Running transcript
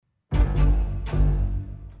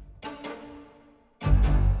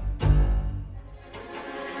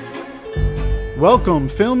Welcome,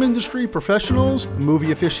 film industry professionals,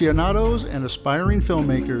 movie aficionados, and aspiring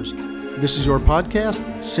filmmakers. This is your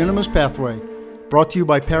podcast, Cinema's Pathway. Brought to you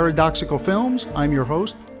by Paradoxical Films, I'm your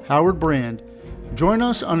host, Howard Brand. Join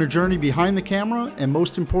us on a journey behind the camera and,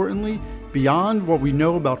 most importantly, beyond what we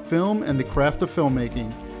know about film and the craft of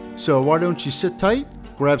filmmaking. So why don't you sit tight,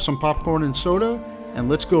 grab some popcorn and soda, and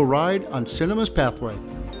let's go ride on Cinema's Pathway.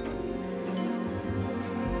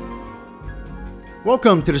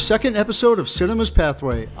 Welcome to the second episode of Cinema's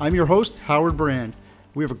Pathway. I'm your host, Howard Brand.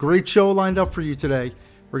 We have a great show lined up for you today.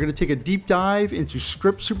 We're going to take a deep dive into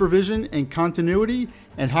script supervision and continuity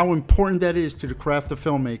and how important that is to the craft of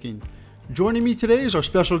filmmaking. Joining me today is our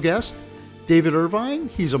special guest, David Irvine.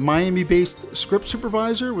 He's a Miami-based script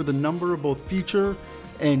supervisor with a number of both feature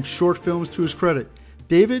and short films to his credit.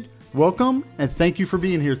 David, welcome, and thank you for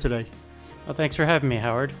being here today. Well, thanks for having me,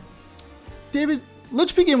 Howard. David,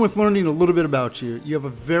 let's begin with learning a little bit about you. You have a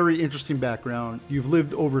very interesting background. You've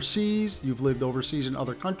lived overseas in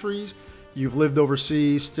other countries, you've lived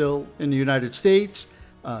overseas still in the United States.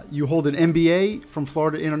 You hold an MBA from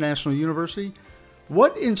Florida International University.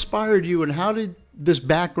 What inspired you, and how did this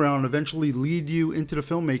background eventually lead you into the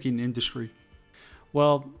filmmaking industry?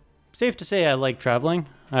 Well, safe to say I like traveling.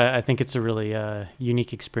 I think it's a really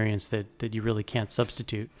unique experience that you really can't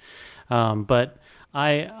substitute. But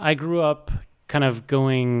I grew up kind of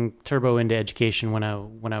going turbo into education when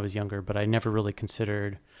I was younger, but I never really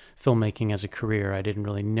considered filmmaking as a career. I didn't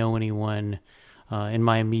really know anyone in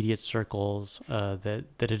my immediate circles that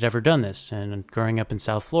had ever done this. And growing up in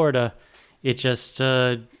South Florida, it just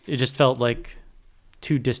felt like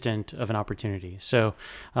too distant of an opportunity. So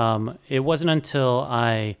it wasn't until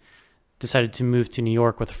I decided to move to New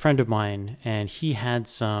York with a friend of mine, and he had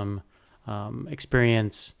some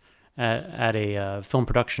experience at a film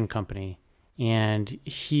production company. And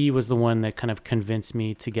he was the one that kind of convinced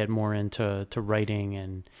me to get more into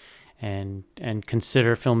writing and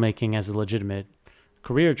consider filmmaking as a legitimate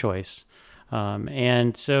career choice.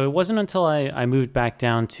 And so it wasn't until I moved back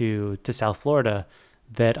down to South Florida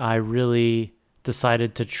that I really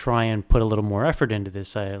decided to try and put a little more effort into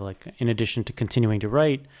this. In addition to continuing to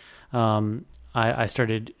write, I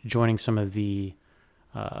started joining some of the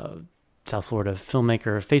South Florida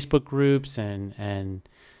filmmaker Facebook groups and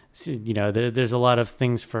you know, there's a lot of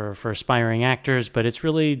things for aspiring actors, but it's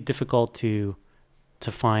really difficult to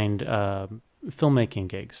find filmmaking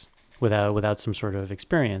gigs without some sort of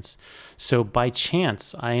experience. So by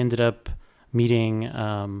chance, I ended up meeting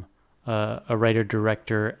a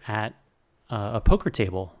writer-director at a poker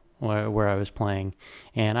table where I was playing,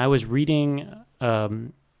 and I was reading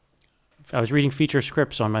feature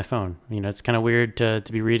scripts on my phone. You know, it's kind of weird to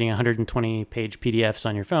be reading 120-page PDFs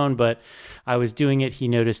on your phone, but I was doing it. He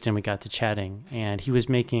noticed, and we got to chatting. And he was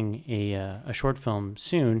making a short film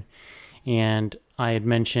soon, and I had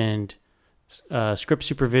mentioned script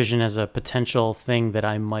supervision as a potential thing that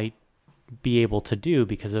I might be able to do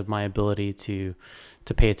because of my ability to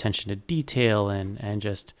pay attention to detail and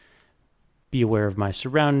just be aware of my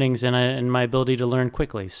surroundings and my ability to learn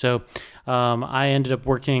quickly. So I ended up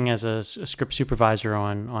working as a script supervisor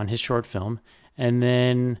on his short film. And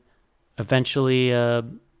then eventually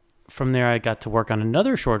from there, I got to work on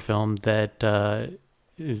another short film that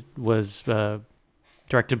was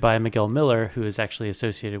directed by Miguel Miller, who is actually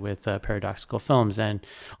associated with Paradoxical Films. And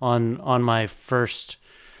on my first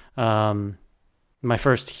huge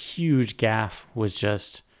gaffe was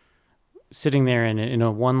just sitting there in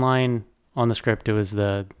a one-line on the script. It was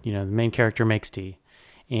the main character makes tea,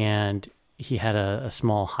 and he had a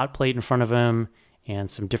small hot plate in front of him and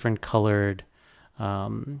some different colored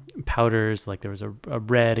powders. Like there was a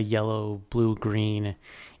red, a yellow, blue, green.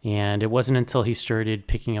 And it wasn't until he started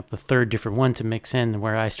picking up the third different one to mix in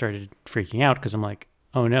where I started freaking out, because I'm like,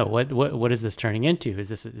 oh no, what is this turning into? Is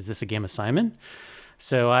this a game of Simon?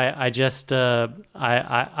 So I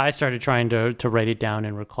started trying to write it down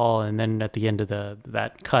and recall, and then at the end of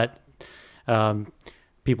that cut,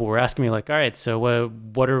 people were asking me like, all right, so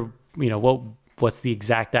what's the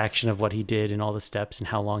exact action of what he did and all the steps and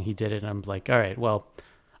how long he did it? And I'm like, all right, well,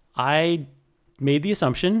 I made the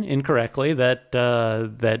assumption incorrectly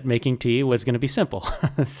that making tea was going to be simple.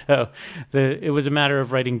 So it was a matter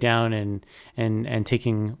of writing down and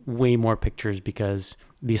taking way more pictures, because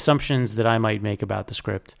the assumptions that I might make about the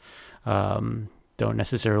script don't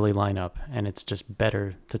necessarily line up, and it's just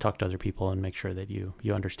better to talk to other people and make sure that you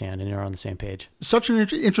understand and you're on the same page. Such an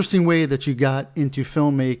interesting way that you got into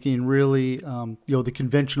filmmaking. Really, the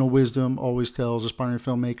conventional wisdom always tells aspiring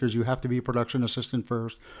filmmakers you have to be a production assistant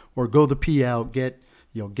first, or go the P out, get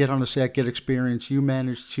on the set, get experience. You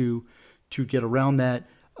managed to get around that.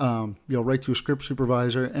 right to a script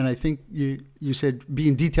supervisor. And I think you said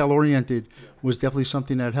being detail oriented was definitely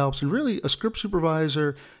something that helps. And really, a script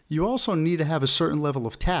supervisor, you also need to have a certain level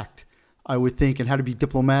of tact, I would think, and how to be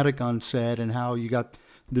diplomatic on set, and how you got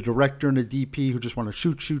the director and the DP who just want to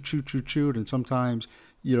shoot. And sometimes,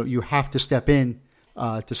 you have to step in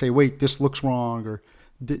to say, wait, this looks wrong, or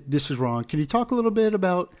this is wrong. Can you talk a little bit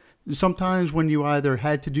about sometimes when you either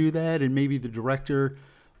had to do that and maybe the director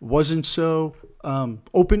wasn't so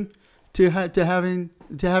open to having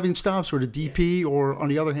stops, or the DP, or on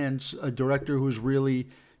the other hand, a director who's really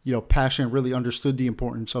passionate, really understood the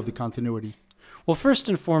importance of the continuity? Well, first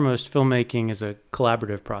and foremost, filmmaking is a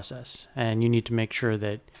collaborative process, and you need to make sure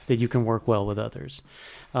that you can work well with others.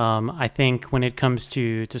 I think when it comes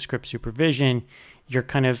to script supervision, you're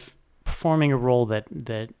kind of performing a role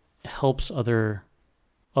that helps other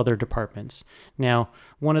departments. Now,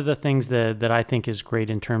 one of the things that I think is great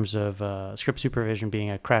in terms of script supervision being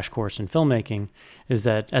a crash course in filmmaking is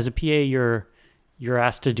that as a PA, you're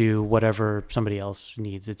asked to do whatever somebody else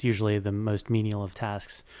needs. It's usually the most menial of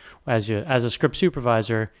tasks. As a script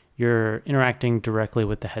supervisor, you're interacting directly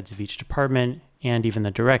with the heads of each department and even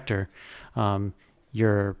the director.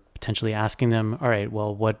 You're potentially asking them, all right,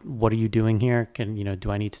 well, what are you doing here?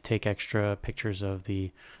 Do I need to take extra pictures of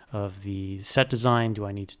the set design? Do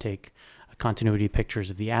I need to take continuity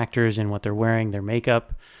pictures of the actors and what they're wearing, their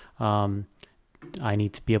makeup? I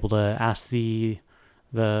need to be able to ask the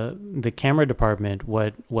camera department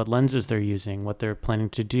what lenses they're using, what they're planning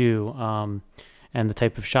to do, and the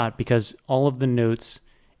type of shot, because all of the notes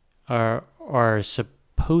are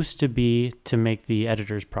supposed to be to make the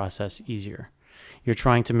editor's process easier. You're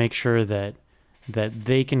trying to make sure that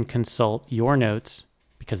they can consult your notes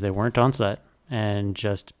because they weren't on set and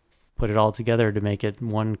just put it all together to make it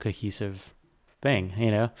one cohesive thing,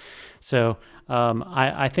 So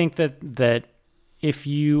I think that if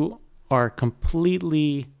you are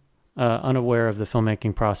completely unaware of the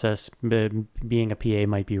filmmaking process, being a PA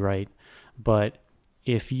might be right. But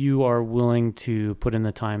if you are willing to put in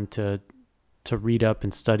the time to read up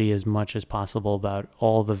and study as much as possible about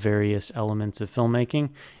all the various elements of filmmaking,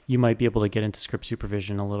 you might be able to get into script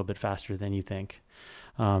supervision a little bit faster than you think.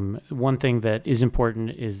 One thing that is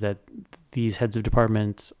important is that these heads of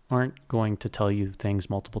departments aren't going to tell you things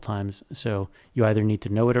multiple times. So you either need to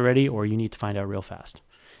know it already or you need to find out real fast.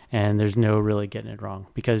 And there's no really getting it wrong,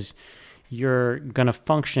 because you're going to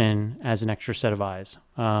function as an extra set of eyes.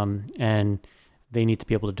 And they need to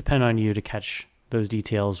be able to depend on you to catch those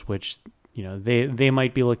details, which, they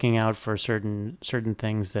might be looking out for certain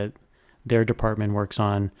things that their department works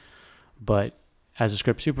on. But as a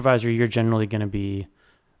script supervisor, you're generally going to be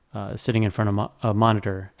sitting in front of a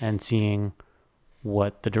monitor and seeing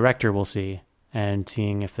what the director will see, and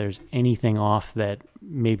seeing if there's anything off that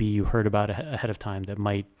maybe you heard about ahead of time that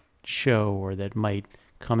might show or that might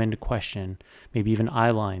come into question, maybe even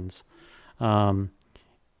eye lines.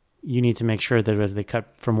 You need to make sure that as they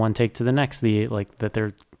cut from one take to the next,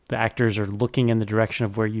 the actors are looking in the direction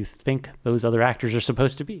of where you think those other actors are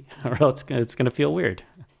supposed to be, or else it's going to feel weird.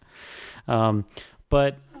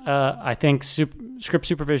 But I think script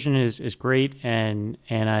supervision is great, and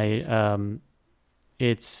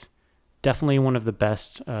it's definitely one of the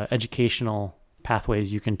best educational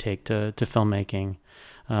pathways you can take to filmmaking.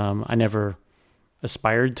 I never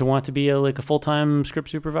aspired to want to be a full-time script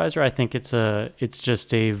supervisor. I think it's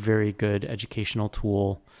just a very good educational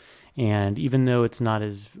tool. And even though it's not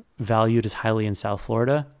as valued as highly in South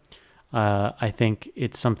Florida, I think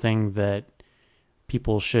it's something that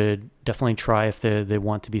people should definitely try if they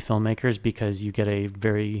want to be filmmakers, because you get a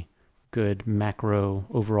very good macro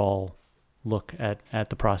overall look at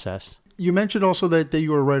the process. You mentioned also that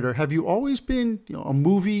you were a writer. Have you always been a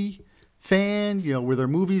movie fan? Were there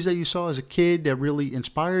movies that you saw as a kid that really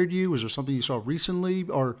inspired you? Was there something you saw recently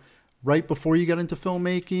or right before you got into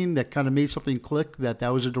filmmaking that kind of made something click, that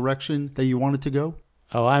was a direction that you wanted to go?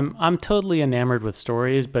 Oh, I'm totally enamored with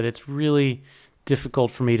stories, but it's really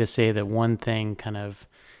difficult for me to say that one thing kind of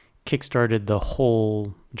kickstarted the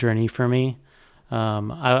whole journey for me.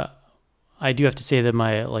 I do have to say that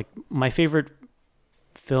my favorite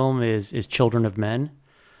film is Children of Men,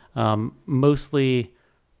 mostly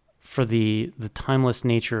for the timeless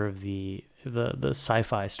nature of the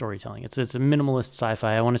sci-fi storytelling. It's a minimalist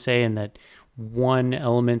sci-fi, I want to say, in that one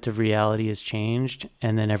element of reality is changed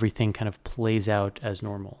and then everything kind of plays out as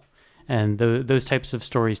normal. And those types of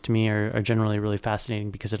stories to me are generally really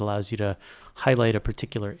fascinating, because it allows you to highlight a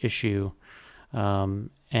particular issue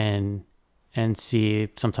and see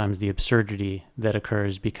sometimes the absurdity that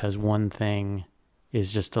occurs because one thing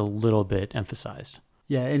is just a little bit emphasized.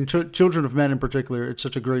 Yeah, and Children of Men in particular, it's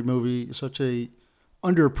such a great movie, such a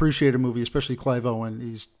underappreciated movie, especially Clive Owen.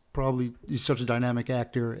 He's such a dynamic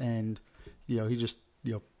actor, and he just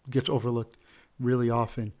gets overlooked really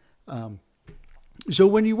often. So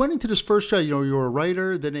when you went into this first job, you were a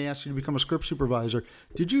writer, then they asked you to become a script supervisor.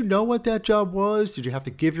 Did you know what that job was? Did you have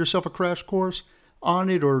to give yourself a crash course on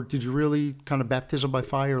it, or did you really kind of baptism by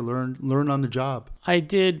fire, learn on the job? I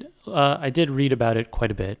did read about it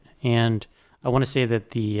quite a bit, and I want to say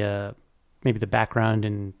that the maybe the background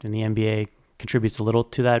in the MBA contributes a little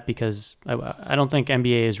to that, because I don't think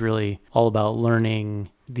MBA is really all about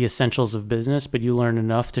learning the essentials of business, but you learn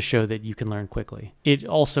enough to show that you can learn quickly. It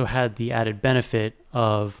also had the added benefit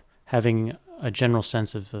of having a general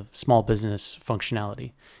sense of small business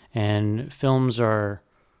functionality, and films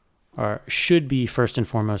should be first and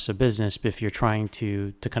foremost a business if you're trying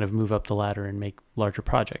to kind of move up the ladder and make larger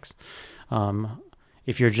projects.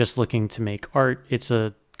 If you're just looking to make art, it's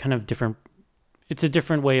a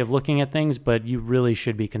different way of looking at things, but you really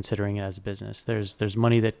should be considering it as a business. There's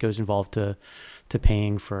money that goes involved to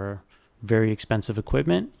paying for very expensive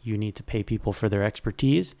equipment. You need to pay people for their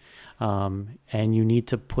expertise, and you need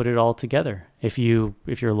to put it all together. If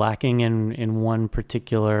you're lacking in one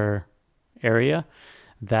particular area,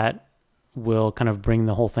 that will kind of bring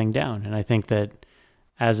the whole thing down. And I think that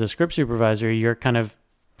as a script supervisor, you're kind of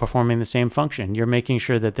performing the same function. You're making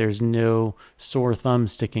sure that there's no sore thumb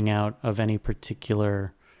sticking out of any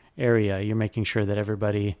particular area. You're making sure that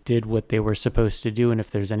everybody did what they were supposed to do. And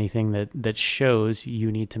if there's anything that shows,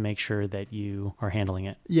 you need to make sure that you are handling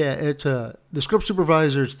it. Yeah, it's the script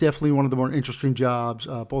supervisor is definitely one of the more interesting jobs,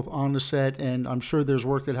 both on the set, and I'm sure there's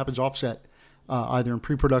work that happens offset, either in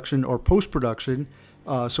pre-production or post-production.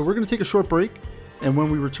 So we're going to take a short break, and when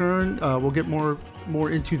we return, we'll get more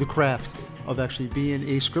into the craft of actually being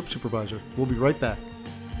a script supervisor. We'll be right back.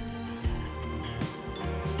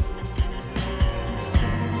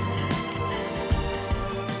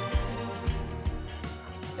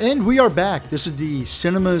 And we are back. This is the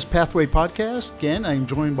Cinema's Pathway podcast. Again, I'm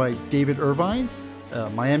joined by David Irvine,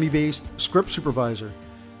 Miami-based script supervisor.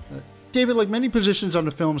 David, like many positions on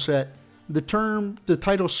the film set, the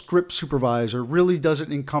title script supervisor really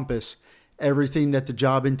doesn't encompass everything that the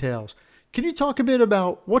job entails. Can you talk a bit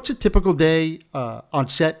about what's a typical day on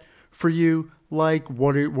set for you? Like,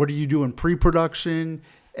 what do you do in pre-production?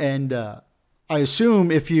 And I assume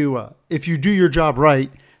if you do your job right,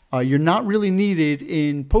 you're not really needed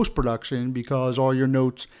in post-production because all your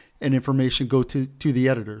notes and information go to the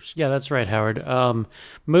editors. Yeah, that's right, Howard.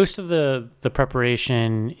 Most of the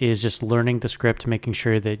preparation is just learning the script, making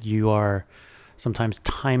sure that you are sometimes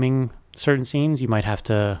timing certain scenes. You might have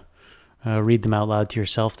to read them out loud to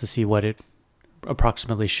yourself to see what it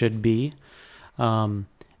approximately should be,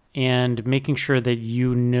 and making sure that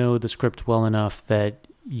you know the script well enough that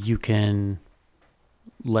you can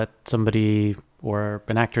let somebody or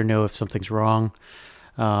an actor know if something's wrong.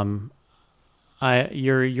 You're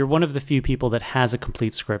one of the few people that has a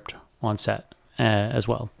complete script on set as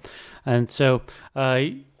well, and so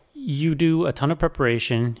you do a ton of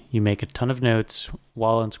preparation. You make a ton of notes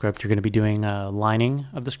while on script. You're going to be doing lining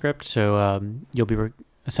of the script, so you'll be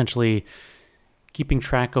essentially keeping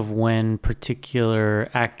track of when particular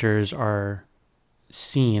actors are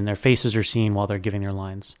seen, their faces are seen while they're giving their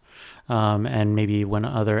lines, and maybe when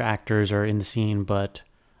other actors are in the scene but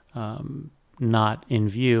not in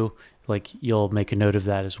view, like you'll make a note of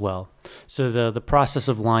that as well. So the process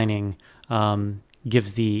of lining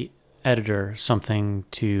gives the editor something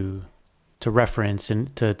to reference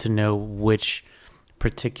and to know which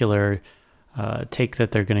particular take that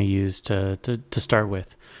they're going to use to start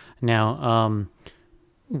with. Now,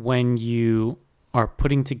 when you are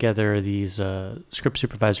putting together these script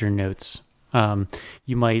supervisor notes,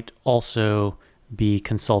 you might also be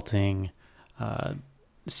consulting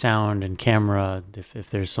sound and camera if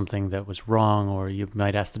there's something that was wrong, or you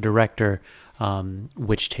might ask the director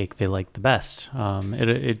which take they like the best.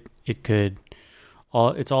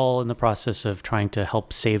 It's all in the process of trying to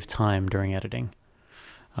help save time during editing,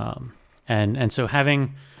 and so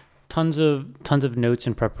having tons of notes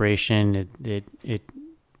in preparation, it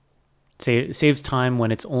saves time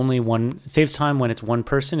when it's one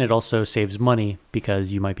person. It also saves money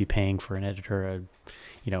because you might be paying for an editor,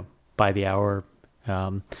 by the hour.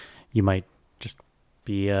 You might just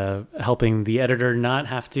be helping the editor not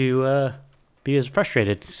have to be as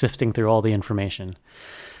frustrated sifting through all the information.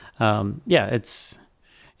 And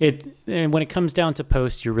when it comes down to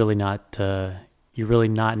post, you're really not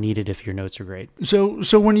needed if your notes are great.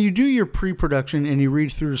 So when you do your pre-production and you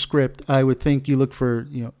read through the script, I would think you look for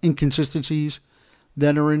inconsistencies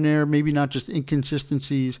that are in there. Maybe not just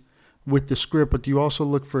inconsistencies with the script, but do you also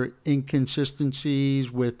look for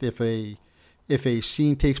inconsistencies with if if a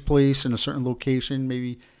scene takes place in a certain location,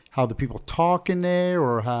 maybe how the people talk in there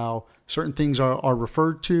or how certain things are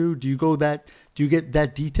referred to? Do you get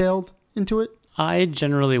that detailed into it? I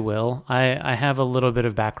generally will. I have a little bit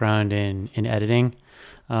of background in editing.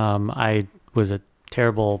 I was a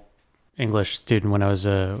terrible English student when I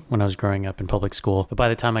was growing up in public school. But by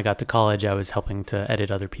the time I got to college, I was helping to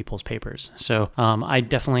edit other people's papers. So I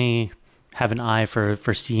definitely have an eye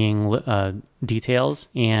for seeing details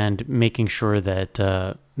and making sure that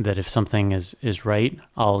that if something is right,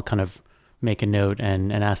 I'll kind of make a note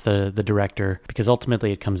and ask the director, because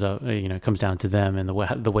ultimately it comes out, it comes down to them and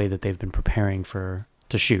the way that they've been preparing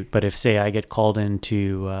to shoot. But if, say, I get called in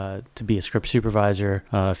to be a script supervisor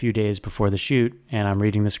a few days before the shoot and I'm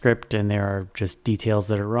reading the script and there are just details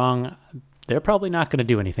that are wrong, they're probably not going to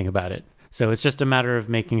do anything about it. So it's just a matter of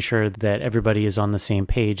making sure that everybody is on the same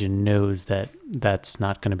page and knows that that's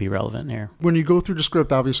not going to be relevant here. When you go through the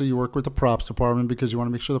script, obviously you work with the props department because you want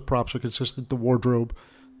to make sure the props are consistent, the wardrobe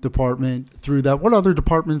department through that. What other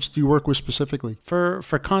departments do you work with specifically? For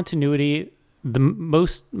continuity, the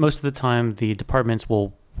most of the time the departments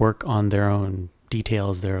will work on their own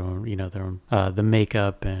details, their own the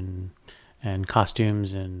makeup and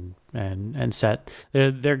costumes and set.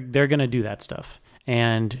 They're going to do that stuff.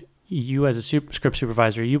 And you as a script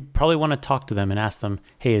supervisor, you probably want to talk to them and ask them,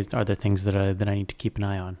 hey, are there things that I need to keep an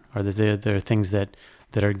eye on? Are there things that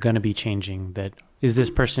are going to be changing? That is this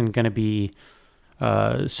person going to be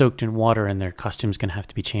soaked in water and their costume's going to have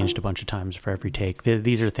to be changed a bunch of times for every take?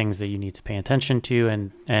 These are things that you need to pay attention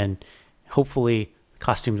to, and hopefully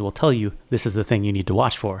costumes will tell you this is the thing you need to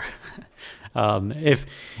watch for.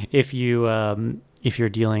 If you're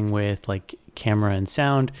dealing with like camera and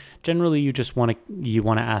sound, generally you just want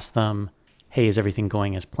to ask them, hey, is everything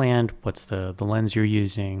going as planned? What's the lens you're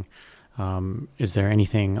using? Is there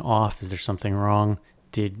anything off? Is there something wrong?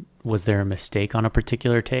 Was there a mistake on a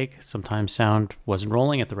particular take? Sometimes sound wasn't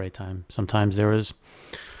rolling at the right time. Sometimes there was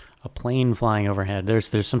a plane flying overhead.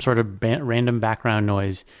 There's some sort of random background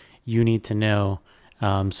noise you need to know,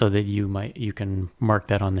 so that you can mark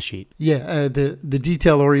that on the sheet. Yeah, the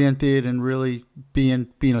detail oriented and really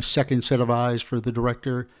being a second set of eyes for the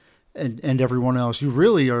director and everyone else. You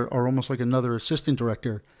really are almost like another assistant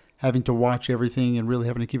director, having to watch everything and really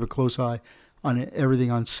having to keep a close eye on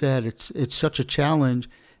everything on set. It's such a challenge.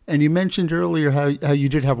 And you mentioned earlier how you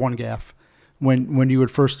did have one gaffe when you had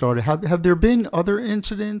first started. Have there been other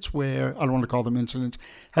incidents where, I don't want to call them incidents,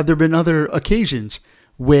 have there been other occasions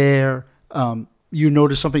where you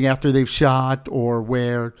notice something after they've shot, or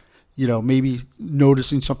where, maybe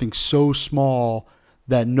noticing something so small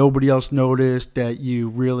that nobody else noticed that you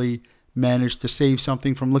really managed to save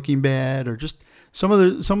something from looking bad, or just some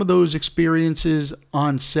of those experiences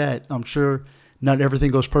on set? I'm sure not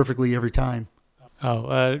everything goes perfectly every time.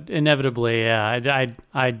 Oh, inevitably, yeah.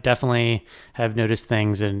 I definitely have noticed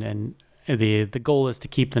things, and the goal is to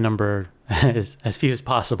keep the number as few as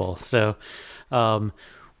possible. So,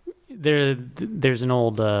 there's an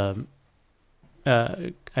old, I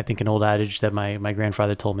think an old adage that my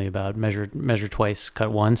grandfather told me about: measure twice,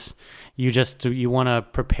 cut once. You want to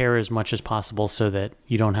prepare as much as possible so that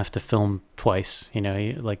you don't have to film twice.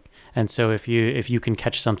 And so if you can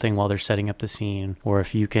catch something while they're setting up the scene, or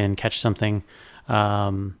if you can catch something,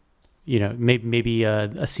 maybe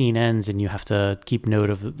a scene ends and you have to keep note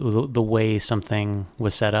of the way something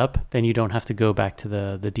was set up, then you don't have to go back to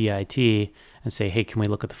the DIT and say, hey, can we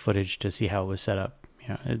look at the footage to see how it was set up?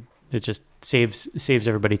 It just saves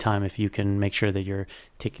everybody time if you can make sure that you're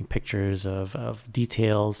taking pictures of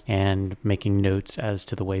details and making notes as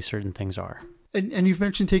to the way certain things are. And you've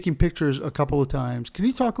mentioned taking pictures a couple of times. Can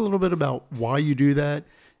you talk a little bit about why you do that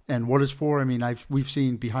and what it's for? I mean, we've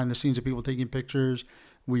seen behind the scenes of people taking pictures.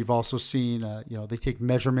 We've also seen, they take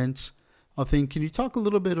measurements of things. Can you talk a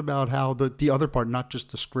little bit about how the other part, not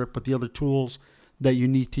just the script, but the other tools that you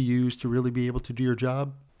need to use to really be able to do your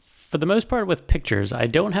job? For the most part with pictures, I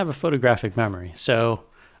don't have a photographic memory. So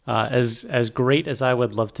as great as I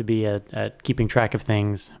would love to be at keeping track of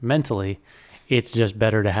things mentally, it's just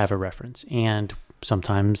better to have a reference. And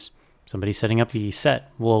sometimes somebody setting up the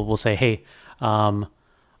set will say, hey,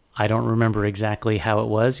 I don't remember exactly how it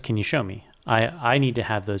was. Can you show me? I need to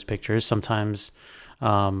have those pictures. Sometimes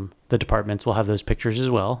the departments will have those pictures as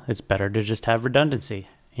well. It's better to just have redundancy,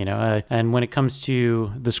 and when it comes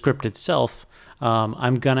to the script itself,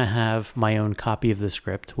 I'm going to have my own copy of the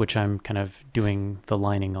script, which I'm kind of doing the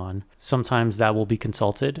lining on. Sometimes that will be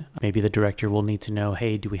consulted. Maybe the director will need to know,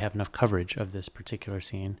 hey, do we have enough coverage of this particular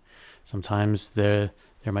scene? Sometimes there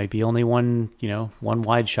might be only one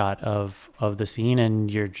wide shot of the scene, and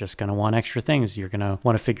you're just going to want extra things. You're going to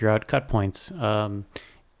want to figure out cut points.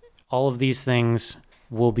 all of these things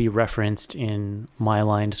will be referenced in my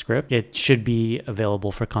lined script. It should be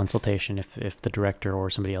available for consultation if the director or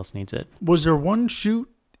somebody else needs it. Was there one shoot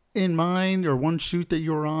in mind or one shoot that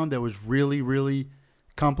you were on that was really, really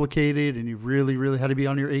complicated and you really, really had to be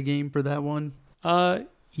on your A game for that one?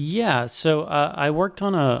 Yeah. So I worked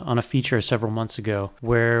on a feature several months ago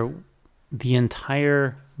where the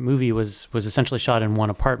entire movie was essentially shot in one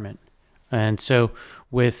apartment. And so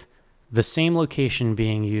with the same location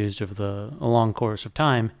being used over a long course of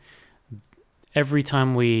time, every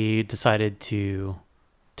time we decided to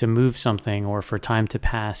move something or for time to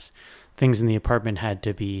pass, things in the apartment had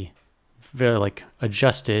to be very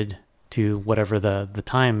adjusted to whatever the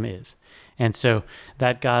time is. And so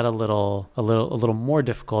that got a little more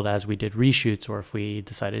difficult as we did reshoots or if we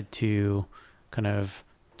decided to kind of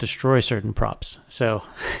destroy certain props. So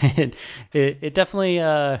it definitely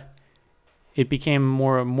it became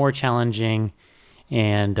more challenging,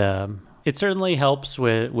 and it certainly helps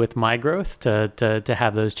with my growth to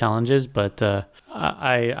have those challenges. But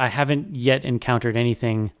I haven't yet encountered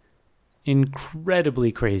anything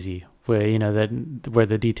incredibly crazy where where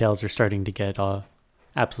the details are starting to get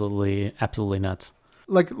absolutely nuts.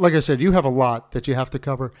 Like I said, you have a lot that you have to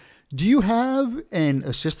cover. Do you have an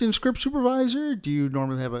assistant script supervisor? Do you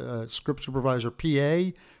normally have a script supervisor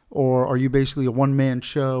PA, or are you basically a one-man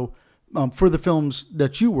show for the films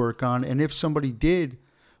that you work on? And if somebody did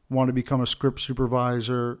want to become a script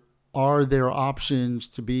supervisor, are there options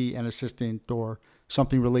to be an assistant or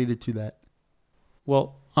something related to that?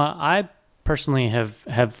 Well, I personally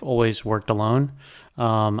have always worked alone.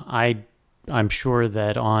 I'm sure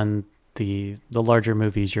that on the larger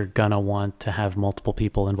movies, you're gonna want to have multiple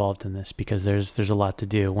people involved in this because there's a lot to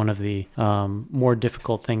do. One of the more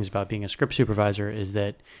difficult things about being a script supervisor is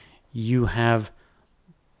that you have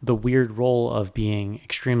the weird role of being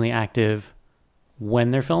extremely active when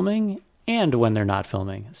they're filming and when they're not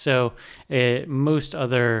filming. So most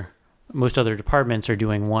other departments are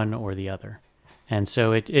doing one or the other. And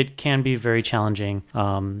so it can be very challenging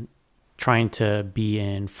trying to be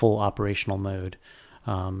in full operational mode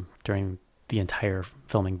during the entire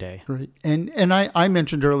filming day. Right. And I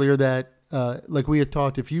mentioned earlier that, like we had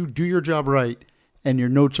talked, if you do your job right and your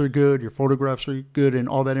notes are good, your photographs are good, and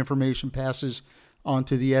all that information passes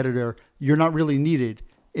onto the editor, you're not really needed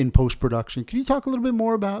in post-production. Can you talk a little bit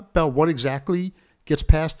more about what exactly gets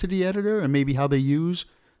passed to the editor and maybe how they use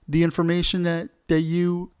the information that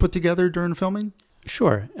you put together during filming?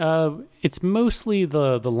 Sure. It's mostly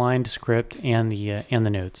the lined script and the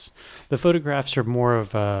notes. The photographs are more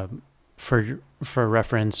of for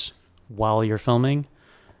reference while you're filming,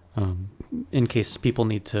 in case people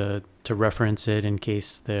need to reference it, in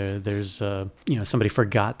case there's somebody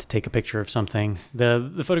forgot to take a picture of something.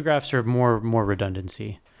 The photographs are more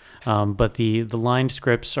redundancy, but the lined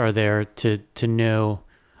scripts are there to know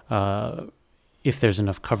if there's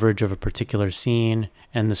enough coverage of a particular scene,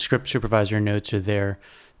 and the script supervisor notes are there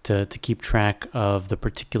to keep track of the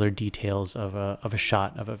particular details of a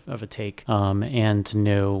shot of a take, and to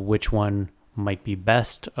know which one might be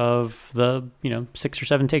best of the 6 or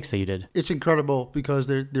 7 takes that you did. It's incredible because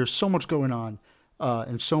there's so much going on,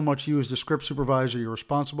 and so much you as the script supervisor you're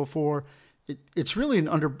responsible for. It's really an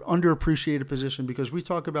underappreciated position because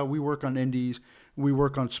we work on indies, we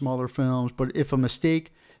work on smaller films, but if a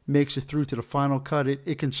mistake makes it through to the final cut,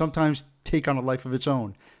 it can sometimes take on a life of its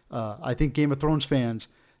own. I think Game of Thrones fans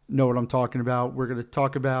know what I'm talking about. We're going to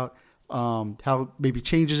talk about how maybe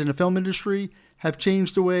changes in the film industry have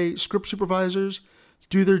changed the way script supervisors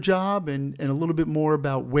do their job, and a little bit more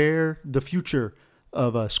about where the future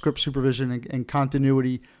of script supervision and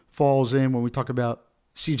continuity falls in when we talk about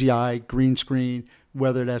CGI, green screen,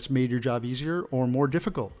 whether that's made your job easier or more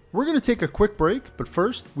difficult. We're going to take a quick break, but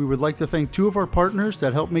first, we would like to thank 2 of our partners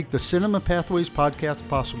that help make the Cinema Pathways podcast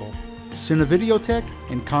possible, Cinevideotech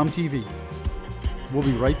and ComTV. We'll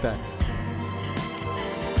be right back.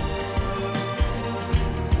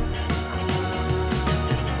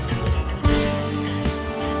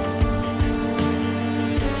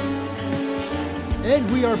 And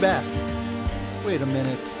we are back. Wait a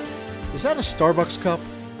minute. Is that a Starbucks cup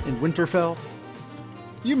in Winterfell?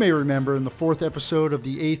 You may remember in the 4th episode of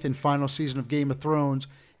the 8th and final season of Game of Thrones,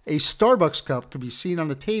 a Starbucks cup could be seen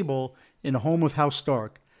on a table in a home of House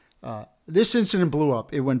Stark. This incident blew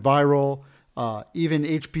up. It went viral. Even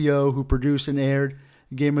HBO, who produced and aired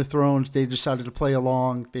Game of Thrones, they decided to play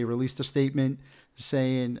along. They released a statement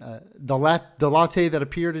saying the latte that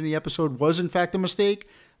appeared in the episode was in fact a mistake.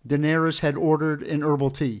 Daenerys had ordered an herbal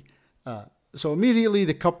tea. So immediately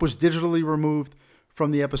the cup was digitally removed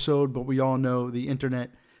from the episode, but we all know the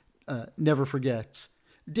internet never forgets.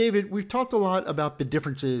 David, we've talked a lot about the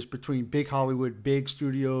differences between big Hollywood, big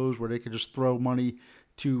studios where they can just throw money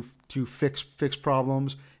to fix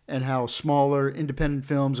problems, and how smaller independent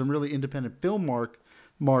films and really independent film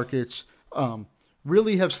markets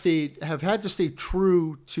really have had to stay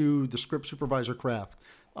true to the script supervisor craft.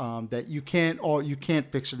 That you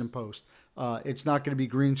can't fix it in post. It's not going to be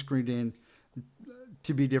green screened in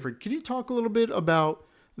to be different. Can you talk a little bit about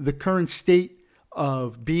the current state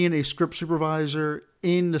of being a script supervisor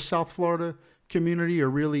in the South Florida community, or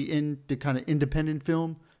really in the kind of independent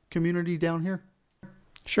film community down here?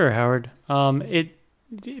 Sure, Howard.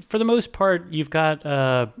 For the most part, you've got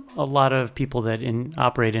a lot of people that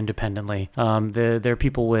operate independently. There are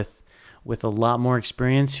people with a lot more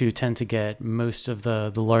experience who tend to get most of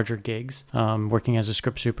the larger gigs working as a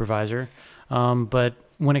script supervisor. But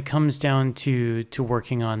when it comes down to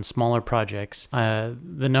working on smaller projects,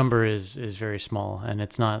 the number is very small, and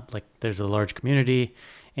it's not like there's a large community.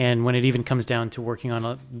 And when it even comes down to working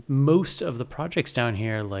on most of the projects down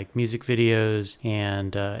here, like music videos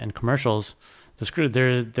and commercials,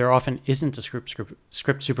 there often isn't a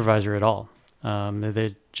script supervisor at all.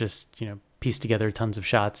 They just piece together tons of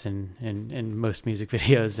shots in most music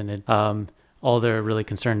videos, and all they're really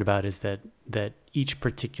concerned about is that each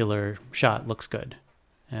particular shot looks good,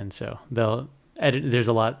 and so they'll edit. There's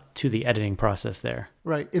a lot to the editing process there.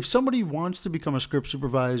 Right. If somebody wants to become a script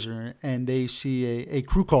supervisor and they see a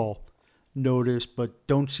crew call notice but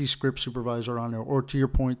don't see script supervisor on there, or to your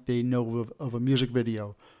point, they know of a music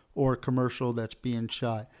video or a commercial that's being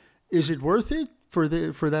shot, is it worth it for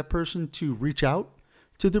that person to reach out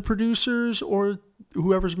to the producers or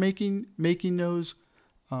whoever's making those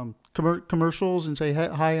commercials and say,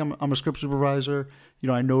 "Hi, I'm a script supervisor.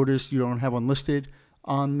 I noticed you don't have one listed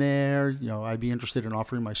on there. I'd be interested in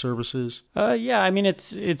offering my services." Yeah, I mean,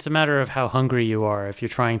 it's a matter of how hungry you are if you're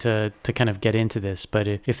trying to kind of get into this. But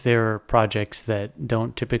if there are projects that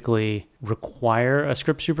don't typically require a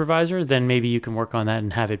script supervisor, then maybe you can work on that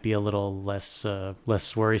and have it be a little less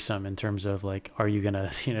worrisome in terms of like, are you gonna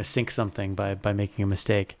sink something by making a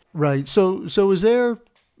mistake? Right. So is there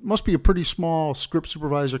must be a pretty small script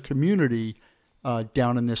supervisor community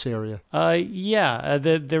down in this area? Yeah,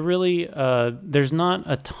 there really there's not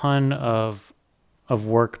a ton of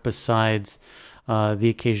work besides the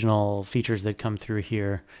occasional features that come through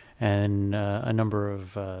here, and a number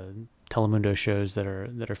of Telemundo shows that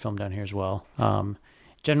are filmed down here as well.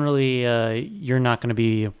 Generally, you're not going to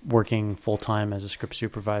be working full time as a script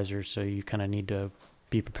supervisor, so you kind of need to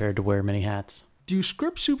be prepared to wear many hats.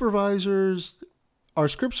 Are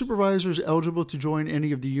script supervisors eligible to join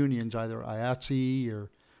any of the unions, either IATSE or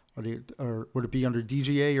would it be under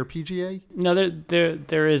DGA or PGA? No,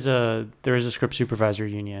 there is a script supervisor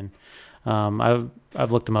union.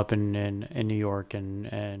 I've looked them up in New York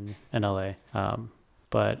and LA,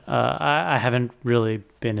 but I haven't really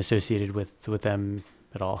been associated with them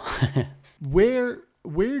at all. Where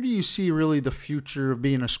do you see really the future of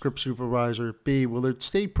being a script supervisor be? Will it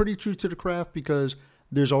stay pretty true to the craft because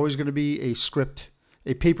there's always going to be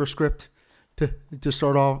a paper script to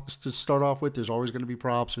start off with? There's always going to be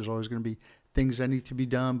props. There's always going to be things that need to be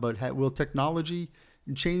done. But will technology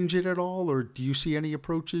change it at all, or do you see any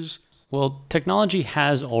approaches? Well, technology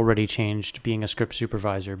has already changed being a script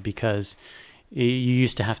supervisor, because you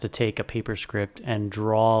used to have to take a paper script and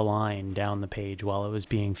draw a line down the page while it was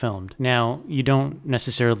being filmed. Now, you don't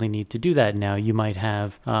necessarily need to do that now. You might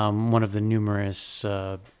have one of the numerous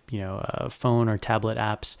phone or tablet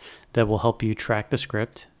apps that will help you track the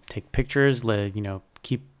script, take pictures,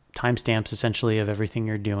 keep timestamps essentially of everything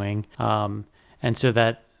you're doing. And so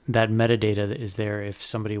that metadata is there if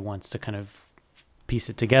somebody wants to kind of piece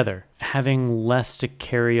it together. Having less to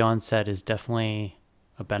carry on set is definitely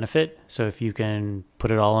a benefit. So if you can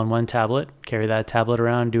put it all on one tablet, carry that tablet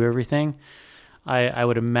around, do everything, I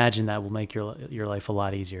would imagine that will make your life a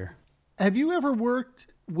lot easier. Have you ever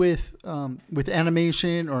worked with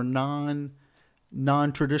animation or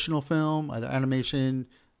non-traditional film, either animation,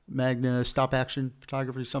 Magna, stop action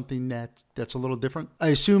photography, something that's a little different? I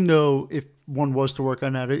assume though, if one was to work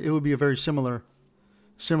on that, it would be a very similar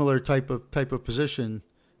type of position,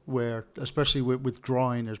 where especially with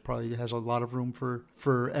drawing, there's probably has a lot of room for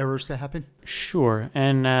errors to happen. Sure.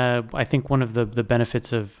 And I think one of the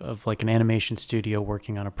benefits of like an animation studio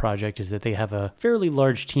working on a project is that they have a fairly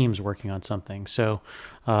large teams working on something. So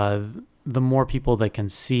the more people that can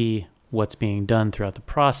see what's being done throughout the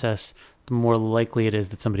process, the more likely it is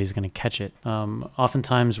that somebody's going to catch it.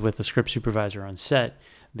 Oftentimes with a script supervisor on set,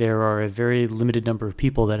 there are a very limited number of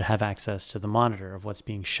people that have access to the monitor of what's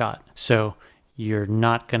being shot. So you're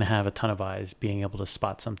not going to have a ton of eyes being able to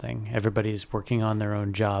spot something. Everybody's working on their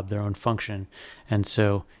own job, their own function. And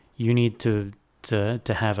so you need to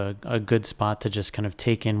have a good spot to just kind of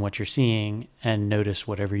take in what you're seeing and notice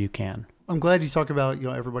whatever you can. I'm glad you talk about,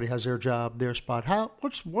 everybody has their job, their spot.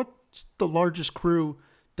 What's the largest crew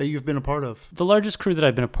that you've been a part of? The largest crew that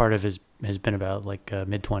I've been a part of has been about like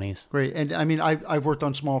mid-20s. Great. And I mean, I've worked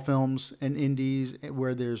on small films and indies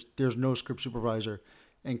where there's no script supervisor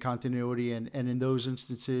and continuity. And in those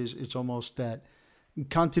instances, it's almost that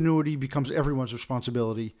continuity becomes everyone's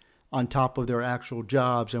responsibility on top of their actual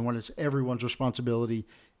jobs. And when it's everyone's responsibility,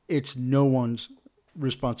 it's no one's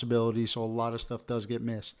responsibility. So a lot of stuff does get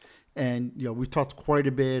missed. And, we've talked quite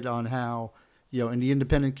a bit on how, in the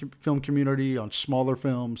independent film community, on smaller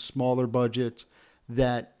films, smaller budgets,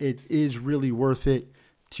 that it is really worth it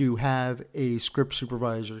to have a script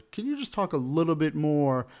supervisor. Can you just talk a little bit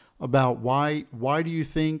more about why do you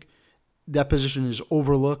think that position is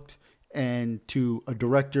overlooked, and to a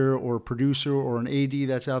director or a producer or an AD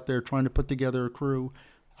that's out there trying to put together a crew,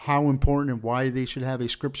 how important and why they should have a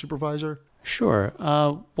script supervisor? Sure.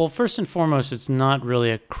 Well, first and foremost, it's not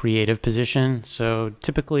really a creative position. So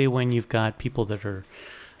typically when you've got people that are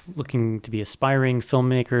looking to be aspiring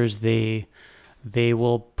filmmakers, they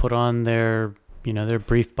will put on their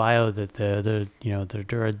brief bio that they're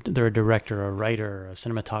a director, a writer, a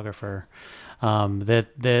cinematographer. That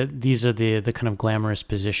these are the kind of glamorous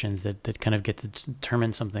positions that kind of get to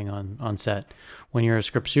determine something on set. When you're a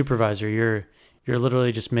script supervisor, you're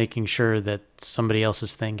literally just making sure that somebody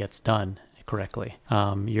else's thing gets done correctly.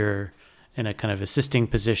 You're in a kind of assisting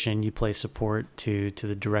position. You play support to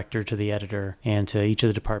the director, to the editor, and to each of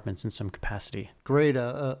the departments in some capacity. Great.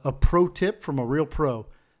 A pro tip from a real pro.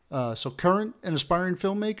 So current and aspiring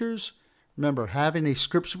filmmakers, remember, having a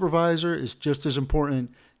script supervisor is just as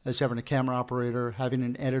important as having a camera operator, having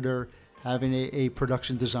an editor, having a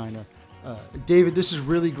production designer. David, this is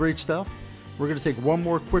really great stuff. We're going to take one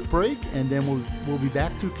more quick break, and then we'll be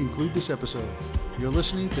back to conclude this episode. You're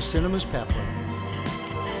listening to Cinema's Pathway.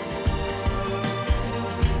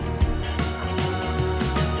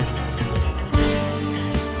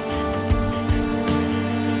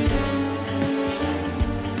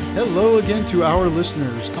 Hello again to our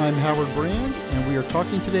listeners. I'm Howard Brand, and we are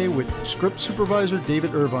talking today with Script Supervisor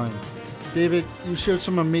David Irvine. David, you shared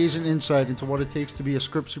some amazing insight into what it takes to be a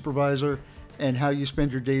script supervisor and how you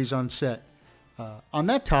spend your days on set. On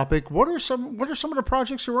that topic, what are some of the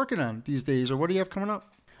projects you're working on these days, or what do you have coming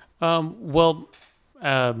up?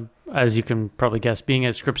 As you can probably guess, being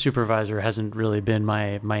a script supervisor hasn't really been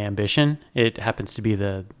my ambition. It happens to be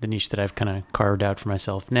the niche that I've kind of carved out for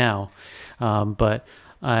myself now. But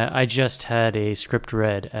I just had a script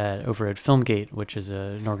read over at Filmgate, which is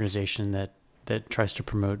an organization that tries to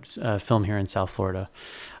promote film here in South Florida.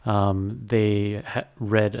 They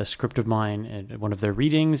read a script of mine at one of their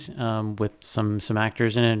readings with some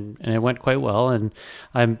actors in it, and it went quite well. And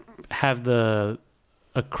I have a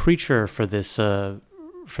creature for this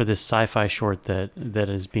sci-fi short that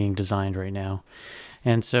is being designed right now,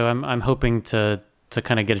 and so I'm hoping to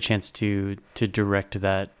kind of get a chance to direct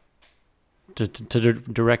that. To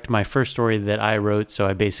direct my first story that I wrote, so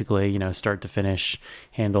I basically, start to finish,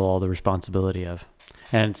 handle all the responsibility of.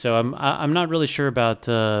 And so I'm not really sure about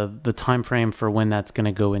the time frame for when that's going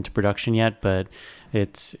to go into production yet, but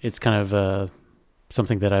it's kind of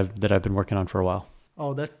something that I've been working on for a while.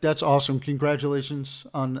 Oh, that's awesome! Congratulations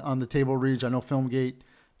on the table reads. I know Filmgate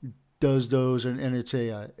does those, and it's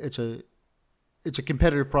a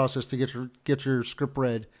competitive process to get your script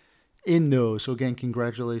read in those. So again,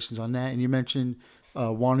 congratulations on that. And you mentioned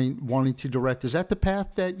wanting to direct. Is that the path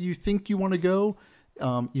that you think you want to go?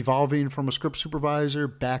 Evolving from a script supervisor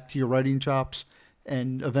back to your writing chops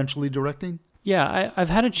and eventually directing? Yeah, I've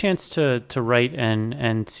had a chance to write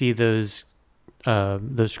and see those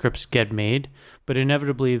scripts get made, but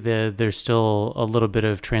inevitably there's still a little bit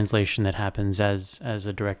of translation that happens as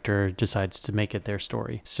a director decides to make it their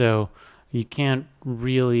story. So you can't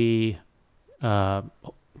really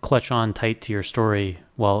clutch on tight to your story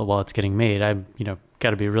while it's getting made. I've got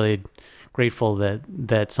to be really grateful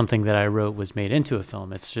that something that I wrote was made into a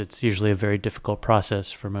film. It's usually a very difficult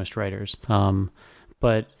process for most writers.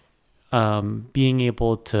 But being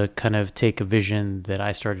able to kind of take a vision that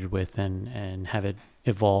I started with and have it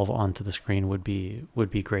evolve onto the screen would be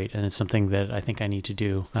great, and it's something that I think I need to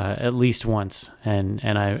do at least once, and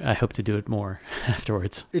I hope to do it more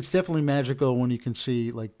afterwards. It's definitely magical when you can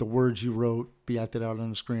see like the words you wrote be acted out on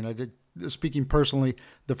the screen. Speaking personally,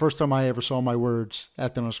 the first time I ever saw my words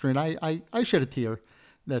acted on the screen, I shed a tear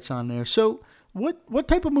that's on there. So what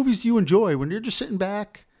type of movies do you enjoy when you're just sitting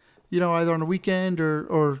back, either on a weekend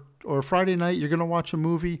or or a Friday night, you're going to watch a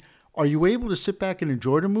movie. Are you able to sit back and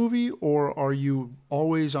enjoy the movie, or are you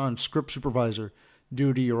always on script supervisor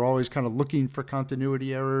duty, or always kind of looking for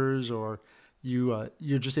continuity errors, or you're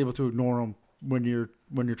just able to ignore them when you're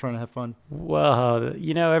trying to have fun? Well,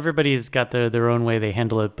 everybody's got their own way they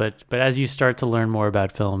handle it, but as you start to learn more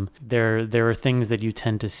about film, there are things that you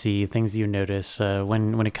tend to see, things you notice.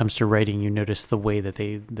 When it comes to writing, you notice the way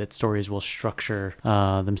that stories will structure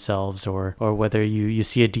themselves, or whether you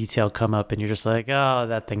see a detail come up and you're just like, oh,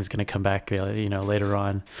 that thing's going to come back, later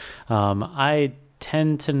on. I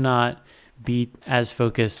tend to not be as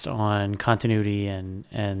focused on continuity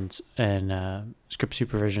and script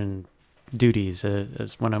supervision duties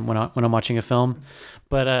as when I'm watching a film,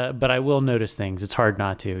 but I will notice things. It's hard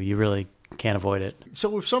not to. You really can't avoid it.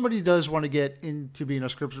 So if somebody does want to get into being a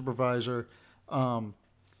script supervisor,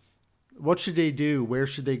 what should they do? Where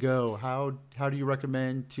should they go? How do you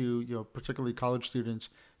recommend to particularly college students,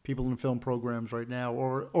 people in film programs right now,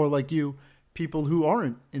 or like you, people who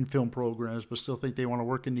aren't in film programs but still think they want to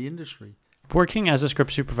work in the industry? Working as a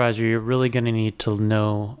script supervisor, you're really going to need to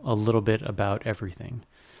know a little bit about everything.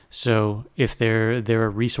 So if there are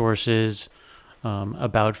resources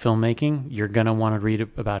about filmmaking, you're going to want to read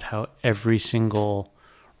about how every single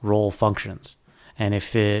role functions. And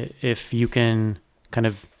if you can kind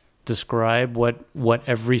of describe what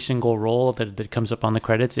every single role that comes up on the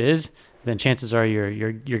credits is, then chances are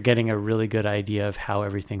you're getting a really good idea of how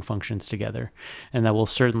everything functions together. And that will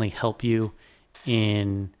certainly help you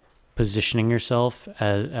in positioning yourself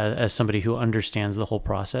as somebody who understands the whole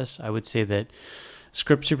process. I would say that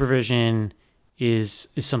script supervision is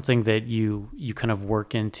something that you kind of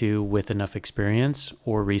work into with enough experience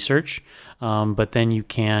or research, but then you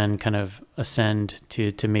can kind of ascend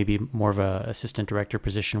to maybe more of a assistant director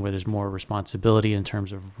position where there's more responsibility in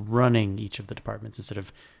terms of running each of the departments instead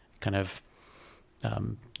of kind of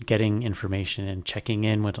getting information and checking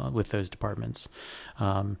in with those departments.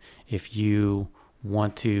 If you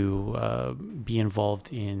want to be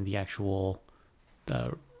involved in the actual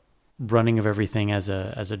running of everything as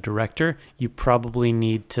a director, you probably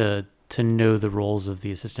need to know the roles of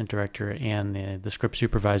the assistant director and the script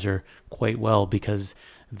supervisor quite well, because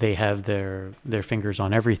they have their fingers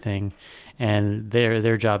on everything, and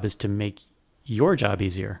their job is to make your job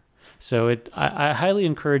easier. So I highly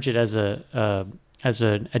encourage it as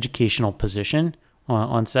an educational position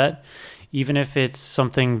on set, even if it's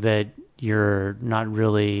something that you're not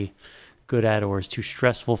really good at or is too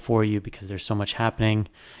stressful for you because there's so much happening.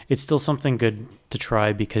 It's still something good to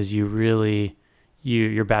try, because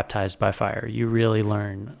you're baptized by fire. You really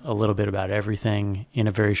learn a little bit about everything in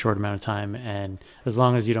a very short amount of time, and as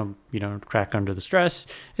long as you don't crack under the stress,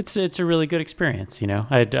 it's a really good experience.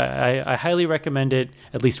 I highly recommend it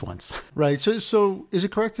at least once. Right. So is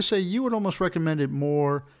it correct to say you would almost recommend it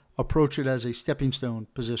more, approach it as a stepping stone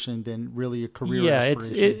position than really a career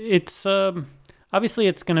aspiration? It's obviously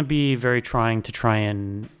it's going to be very trying to try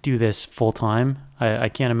and do this full time. I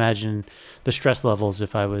can't imagine the stress levels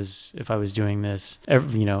if I was doing this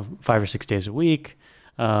 5 or 6 days a week,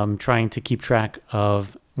 trying to keep track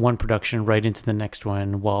of one production right into the next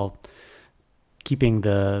one while keeping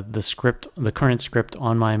the current script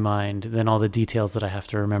on my mind, then all the details that I have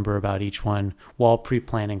to remember about each one while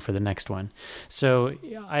pre-planning for the next one. So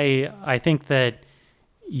I think that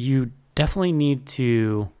you definitely need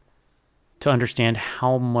to understand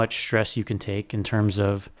how much stress you can take in terms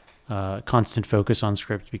of constant focus on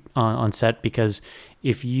script on set, because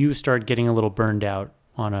if you start getting a little burned out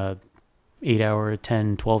on a 8-hour,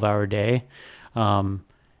 10, 12-hour day,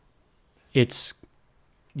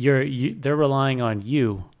 they're relying on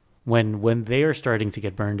you when they are starting to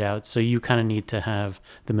get burned out. So you kind of need to have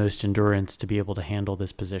the most endurance to be able to handle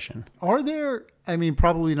this position. Are there,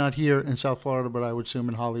 probably not here in South Florida, but I would assume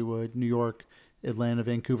in Hollywood, New York, Atlanta,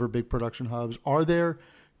 Vancouver, big production hubs, are there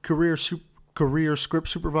career script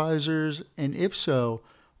supervisors? And if so,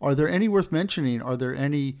 are there any worth mentioning? Are there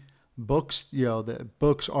any books,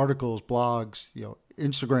 books, articles, blogs,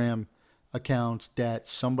 Instagram accounts that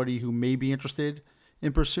somebody who may be interested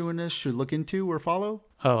in pursuing this should look into or follow?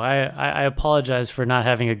 Oh, I apologize for not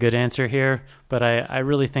having a good answer here, but I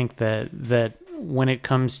really think that when it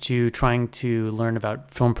comes to trying to learn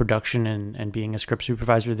about film production and being a script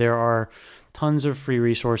supervisor, there are tons of free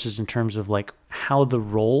resources in terms of like how the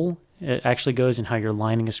role actually goes and how you're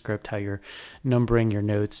lining a script, how you're numbering your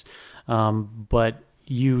notes. But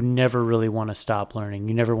you never really want to stop learning.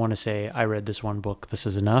 You never want to say, I read this one book, this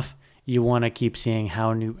is enough. You want to keep seeing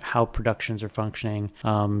how productions are functioning.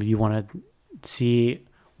 You want to see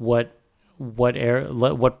what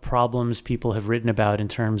what problems people have written about in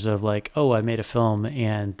terms of like, oh, I made a film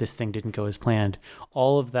and this thing didn't go as planned.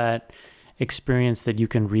 All of that experience that you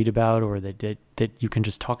can read about or that you can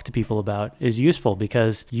just talk to people about is useful,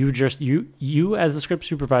 because you as the script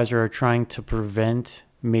supervisor are trying to prevent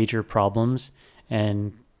major problems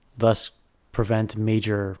and thus prevent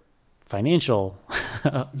major financial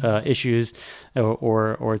issues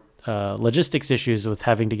or logistics issues with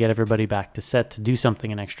having to get everybody back to set to do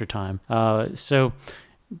something in extra time. So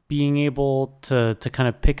being able to kind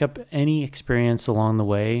of pick up any experience along the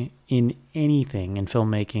way in anything in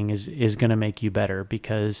filmmaking is going to make you better,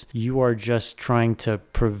 because you are just trying to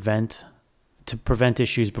prevent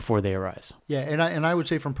issues before they arise. Yeah, and I would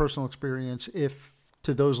say from personal experience, if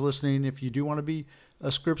to those listening, if you do want to be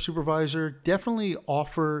a script supervisor, definitely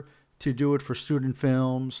offer to do it for student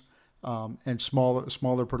films and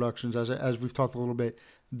smaller productions. As we've talked a little bit,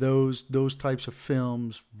 those types of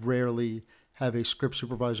films rarely have a script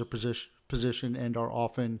supervisor position and are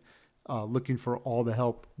often looking for all the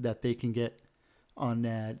help that they can get on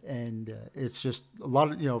that. And it's just a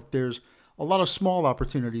lot of, there's a lot of small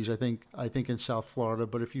opportunities, I think in South Florida.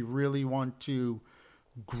 But if you really want to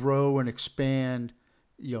grow and expand,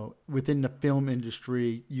 within the film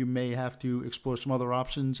industry, you may have to explore some other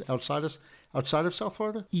options outside of South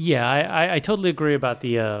Florida. Yeah, I totally agree about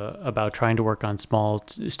about trying to work on small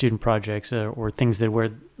student projects or things that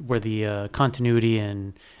where the continuity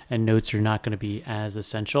and notes are not going to be as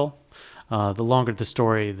essential. The longer the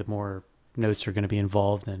story, the more notes are going to be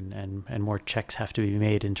involved, and more checks have to be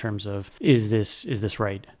made in terms of is this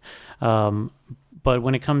right. But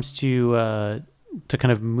when it comes to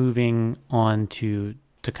kind of moving on to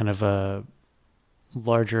kind of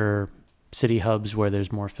larger city hubs where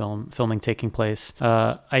there's more filming taking place,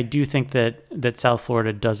 I do think that South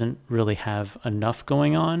Florida doesn't really have enough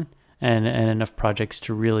going on and enough projects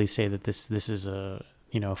to really say that this is a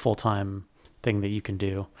full-time thing that you can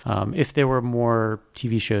do. If there were more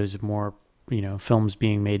TV shows, more films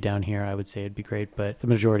being made down here, I would say it'd be great, but the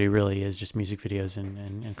majority really is just music videos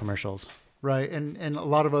and commercials. Right, and a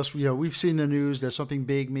lot of us, we've seen the news that something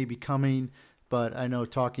big may be coming. But I know,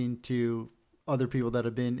 talking to other people that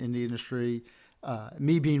have been in the industry,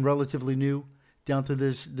 me being relatively new down to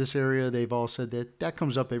this area, they've all said that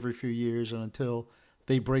comes up every few years, and until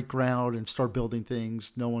they break ground and start building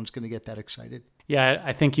things, no one's going to get that excited. Yeah,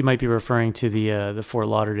 I think you might be referring to the Fort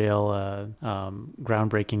Lauderdale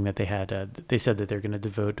groundbreaking that they had. They said that they're going to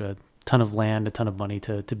devote a ton of land, a ton of money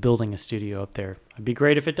to building a studio up there. It'd be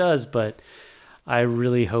great if it does, but I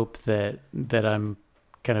really hope that I'm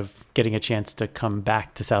kind of getting a chance to come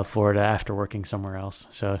back to South Florida after working somewhere else.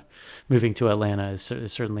 So moving to Atlanta is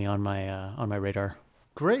certainly on my radar.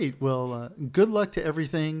 Great. Well, good luck to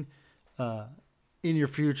everything in your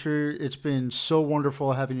future. It's been so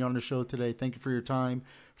wonderful having you on the show today. Thank you for your time,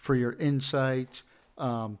 for your insights.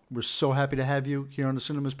 We're so happy to have you here on the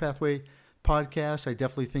Cinema's Pathway podcast. I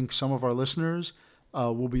definitely think some of our listeners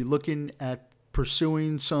will be looking at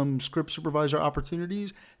pursuing some script supervisor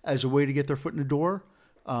opportunities as a way to get their foot in the door.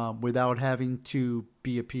 Without having to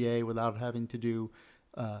be a PA, without having to do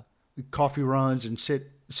coffee runs and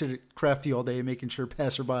sit at Crafty all day, making sure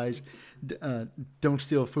passerbys don't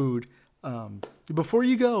steal food. Before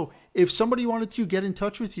you go, if somebody wanted to get in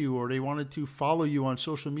touch with you or they wanted to follow you on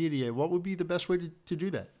social media, what would be the best way to do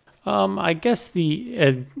that? I guess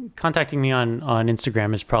the contacting me on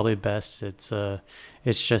Instagram is probably best. It's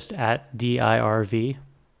just at DIRV.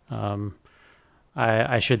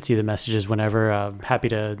 I should see the messages whenever. I'm happy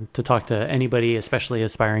to talk to anybody, especially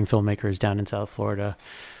aspiring filmmakers down in South Florida.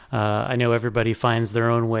 I know everybody finds their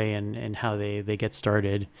own way in how they get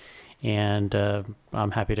started, and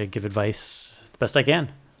I'm happy to give advice the best I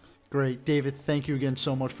can. Great. David, thank you again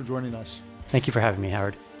so much for joining us. Thank you for having me,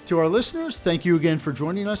 Howard. To our listeners, thank you again for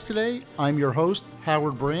joining us today. I'm your host,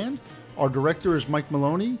 Howard Brand. Our director is Mike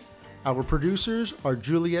Maloney. Our producers are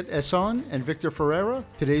Juliet Esson and Victor Ferreira.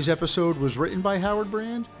 Today's episode was written by Howard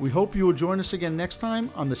Brand. We hope you will join us again next time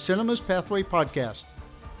on the Cinema's Pathway podcast.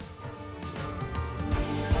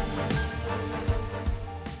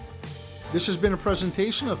 This has been a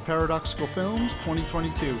presentation of Paradoxical Films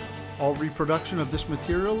 2022. All reproduction of this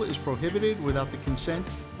material is prohibited without the consent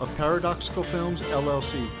of Paradoxical Films,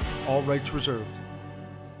 LLC. All rights reserved.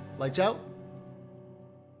 Lights out.